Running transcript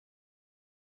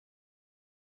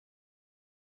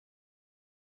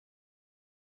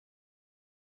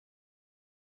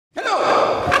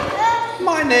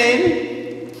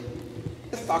name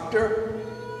is Dr.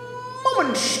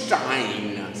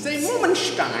 Momanstein. Say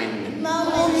Momanstein.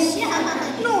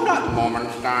 Momanstein. No, not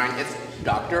Momanstein. It's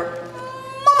Dr.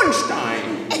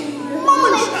 Momanstein.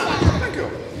 Momanstein. Thank you.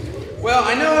 Well,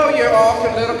 I know you're all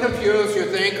a little confused. You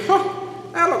think, huh,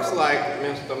 that looks like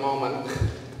Mr. Moment.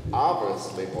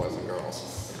 Obviously, boys and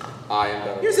girls, I am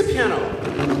better. Here's a piano.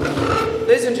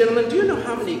 Ladies and gentlemen, do you know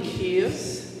how many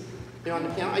keys there are on the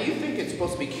piano? You think it's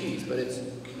supposed to be keys, but it's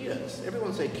keys.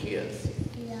 Everyone say keys.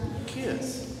 Yeah.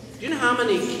 Keys. Do you know how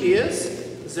many keys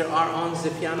there are on the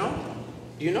piano?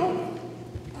 Do you know?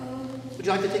 Would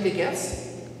you like to take a guess?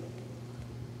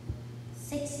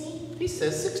 60. He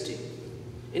says 60.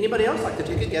 Anybody else like to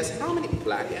take a guess? How many?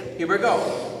 Black hand. Here we go.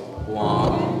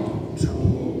 1,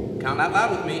 2. Count out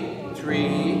loud with me.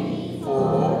 3,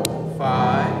 4,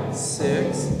 5,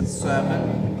 6,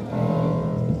 7.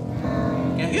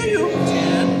 Can't hear you.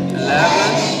 10, 11. 12.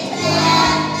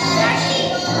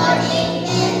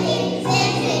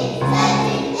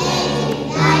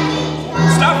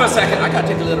 Stop for a second. I gotta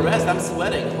take a little rest. I'm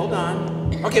sweating. Hold on.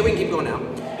 Okay, we can keep going now.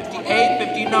 58,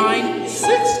 59,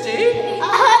 60.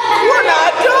 We're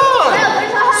not done.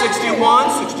 61,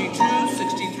 62,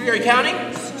 63. Are you counting?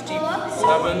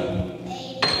 67,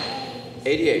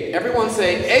 88. Everyone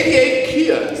say 88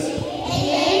 keys.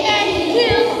 88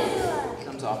 keys.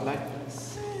 Comes off like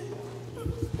this.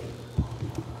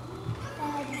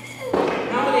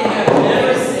 How many have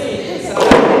never seen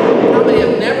inside? How many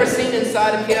have never seen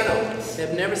inside a piano? They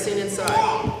have never seen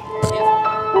inside.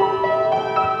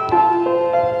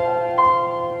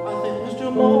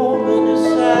 Moment is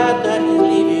sad that he's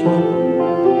leaving.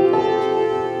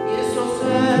 He is so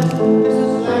sad. This is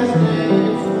his last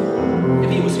day.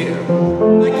 If he was here,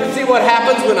 like to see what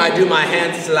happens when I do my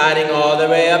hands sliding all the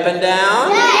way up and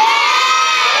down.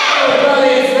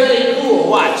 Everybody, it's really cool.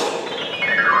 Watch.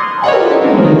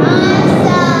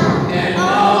 Awesome. And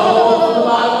all from the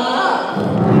bottom on up.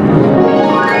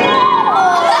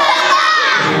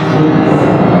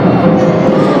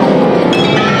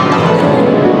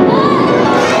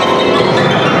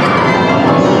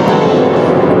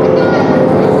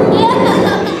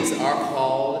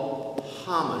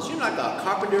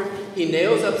 He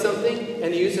nails up something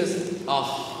and he uses a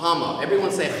hammer. Everyone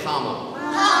say hammer.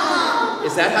 Hammer.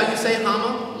 Is that how you say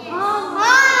hammer? Hammer.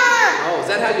 Oh, is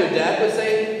that how your dad would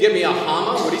say, give me a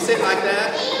hammer? Would he say it like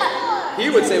that? He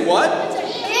would say what?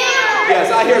 Hammer.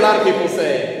 Yes, I hear a lot of people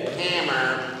say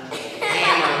hammer,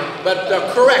 hammer. But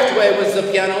the correct way with the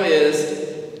piano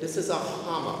is, this is a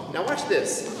hammer. Now watch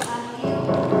this.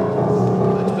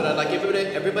 But I'd like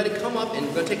everybody come up and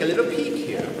we're going to take a little peek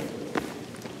here.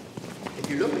 If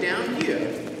you look down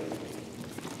here,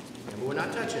 remember we're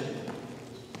not touching.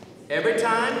 Every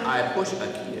time I push a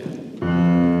key,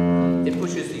 it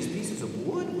pushes these pieces of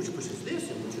wood, which pushes this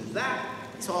and pushes that.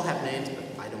 These all have names, but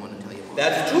I don't want to tell you.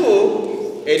 That's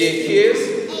 2. 88 keys,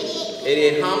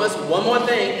 88 hammers. One more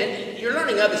thing, and you're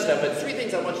learning other stuff, but 3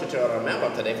 things I want you to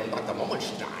remember today from Dr.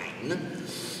 Momanstein.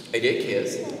 88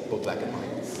 keys, both black and white.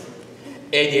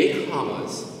 88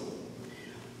 hammers.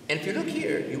 And if you look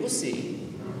here, you will see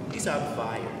these are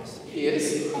vires.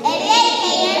 Keys. 88 keys.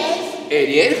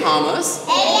 88 hammers.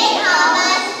 88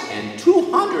 hammers. And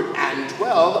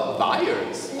 212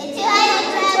 vires.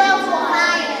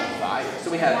 212 vires. So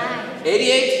we have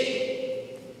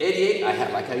 88, I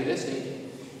like how you're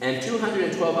listening, and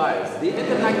 212 vires. They did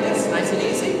them like this, nice and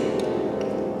easy.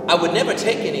 I would never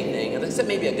take anything, except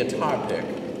maybe a guitar pick.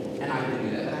 And I would do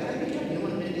that, but I gotta be careful, you don't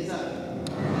want to mess this up.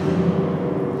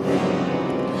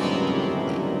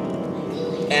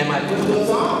 And my foot goes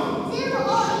on.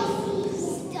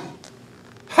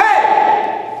 Hey!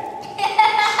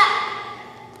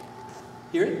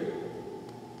 Hear it?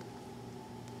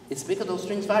 It's making those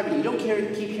strings vibrate. You don't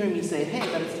keep hearing me say, hey,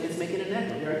 but it's making an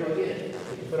echo. Here I go again. Take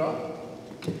your foot off.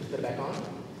 Put it back on.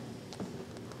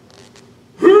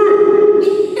 You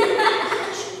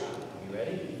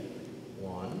ready?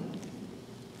 1,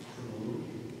 2,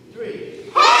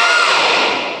 3.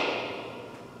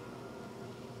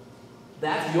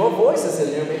 That's your voices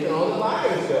in there making all the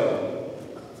vires go.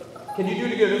 Can you do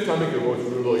it again this time? Make your voice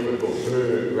really low. You're going to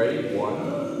go. Ready?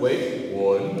 1. Wait.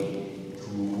 1,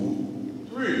 2,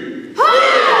 3. Hey!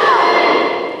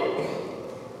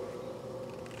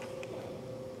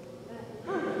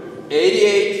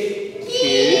 88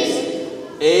 keys,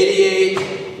 88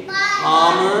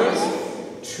 hammers,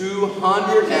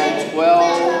 212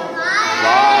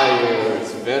 vires.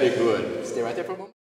 Very good. Stay right there for a moment.